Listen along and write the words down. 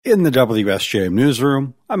In the WSJM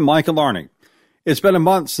newsroom, I'm Michael Arning. It's been a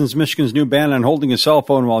month since Michigan's new ban on holding a cell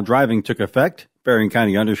phone while driving took effect. Berrien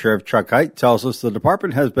County Undersheriff Chuck Hite tells us the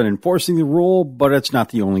department has been enforcing the rule, but it's not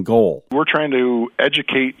the only goal. We're trying to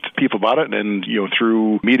educate people about it and,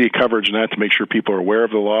 through media coverage and that to make sure people are aware of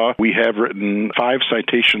the law. We have written 5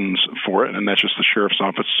 citations for it, and that's just the sheriff's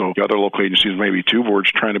office. So the other local agencies maybe too, but we're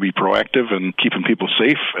just trying to be proactive and keeping people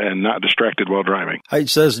safe and not distracted while driving. Hite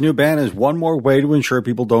says the new ban is one more way to ensure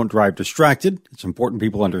people don't drive distracted. It's important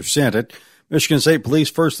people understand it. Michigan State Police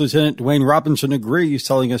First Lieutenant Dwayne Robinson agrees,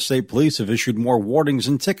 telling us state police have issued more warnings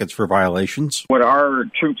and tickets for violations. What our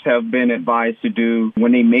troops have been advised to do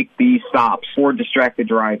when they make these stops for distracted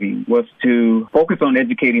driving was to focus on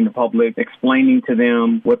educating the public, explaining to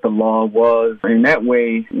them what the law was. And that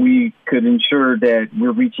way, we could ensure that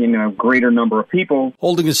we're reaching a greater number of people.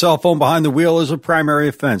 Holding a cell phone behind the wheel is a primary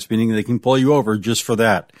offense, meaning they can pull you over just for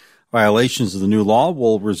that. Violations of the new law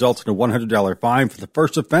will result in a $100 fine for the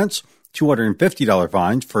first offense, $250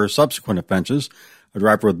 fines for subsequent offenses. A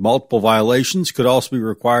driver with multiple violations could also be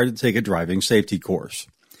required to take a driving safety course.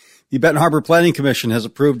 The Benton Harbor Planning Commission has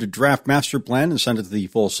approved a draft master plan and sent it to the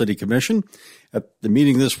full city commission. At the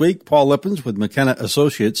meeting this week, Paul Lippens with McKenna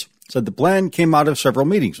Associates said the plan came out of several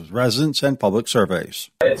meetings with residents and public surveys.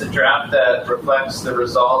 It's a draft that reflects the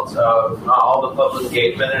result of all the public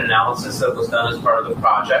engagement and analysis that was done as part of the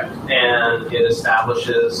project, and it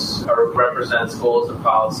establishes or represents goals and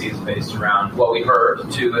policies based around what we heard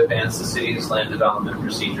to advance the city's land development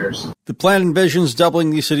procedures. The plan envisions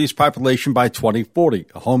doubling the city's population by 2040,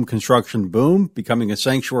 a home construction boom, becoming a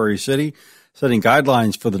sanctuary city, setting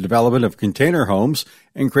guidelines for the development of container homes,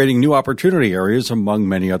 and creating new opportunity areas, among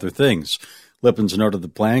many other things. Lippens noted the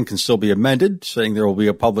plan can still be amended, saying there will be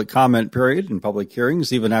a public comment period and public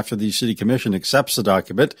hearings even after the city commission accepts the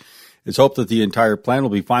document. It's hoped that the entire plan will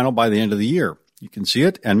be final by the end of the year. You can see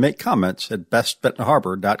it and make comments at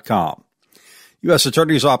bestbentonharbor.com. U.S.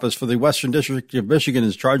 Attorney's Office for the Western District of Michigan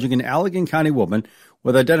is charging an Allegan County woman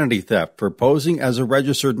with identity theft for posing as a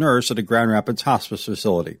registered nurse at a Grand Rapids hospice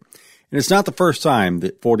facility. And it's not the first time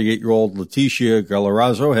that 48-year-old Leticia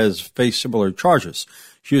Galarazo has faced similar charges.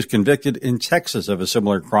 She was convicted in Texas of a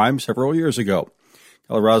similar crime several years ago.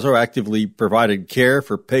 Galarazo actively provided care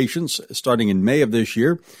for patients starting in May of this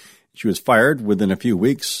year. She was fired within a few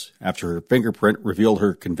weeks after her fingerprint revealed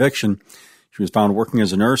her conviction. She was found working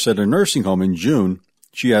as a nurse at a nursing home in June.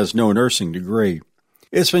 She has no nursing degree.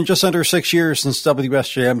 It's been just under 6 years since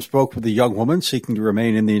WSJM spoke with a young woman seeking to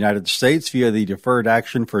remain in the United States via the Deferred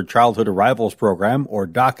Action for Childhood Arrivals Program, or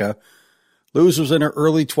DACA. Luz was in her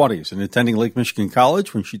early 20s and attending Lake Michigan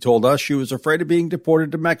College when she told us she was afraid of being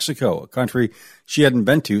deported to Mexico, a country she hadn't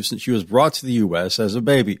been to since she was brought to the U.S. as a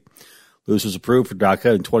baby. Luz was approved for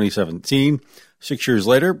DACA in 2017. 6 years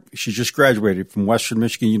later, she just graduated from Western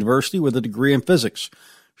Michigan University with a degree in physics.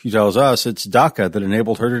 She tells us it's DACA that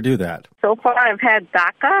enabled her to do that. So far, I've had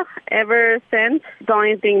DACA ever since. The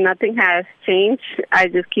only thing, nothing has changed. I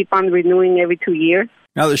just keep on renewing every 2 years.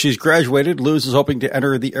 Now that she's graduated, Luz is hoping to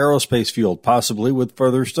enter the aerospace field, possibly with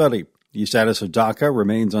further study. The status of DACA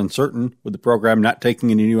remains uncertain, with the program not taking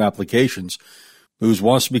any new applications. Luz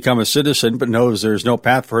wants to become a citizen, but knows there's no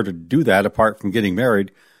path for her to do that apart from getting married.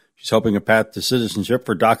 She's hoping a path to citizenship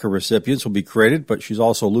for DACA recipients will be created, but she's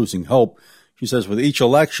also losing hope. She says with each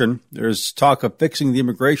election, there's talk of fixing the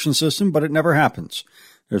immigration system, but it never happens.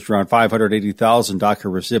 There's around 580,000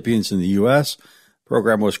 DACA recipients in the U.S. The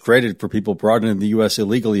program was created for people brought into the U.S.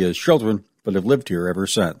 illegally as children, but have lived here ever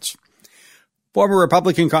since. Former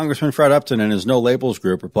Republican Congressman Fred Upton and his No Labels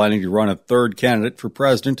group are planning to run a third candidate for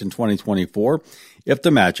president in 2024 if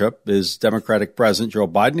the matchup is Democratic President Joe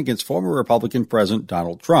Biden against former Republican President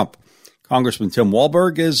Donald Trump. Congressman Tim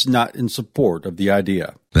Walberg is not in support of the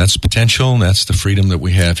idea. That's potential, and that's the freedom that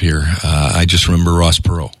we have here. I just remember Ross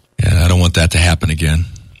Perot, and I don't want that to happen again.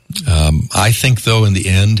 I think, though, in the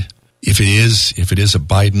end, if it is a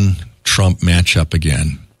Biden-Trump matchup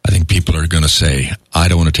again, I think people are going to say, I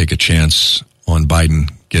don't want to take a chance on Biden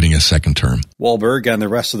getting a second term. Walberg and the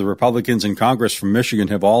rest of the Republicans in Congress from Michigan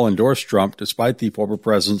have all endorsed Trump despite the former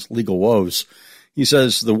president's legal woes. He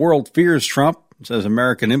says the world fears Trump, says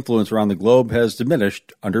American influence around the globe has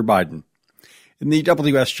diminished under Biden. In the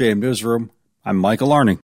WSJM newsroom, I'm Michael Arning.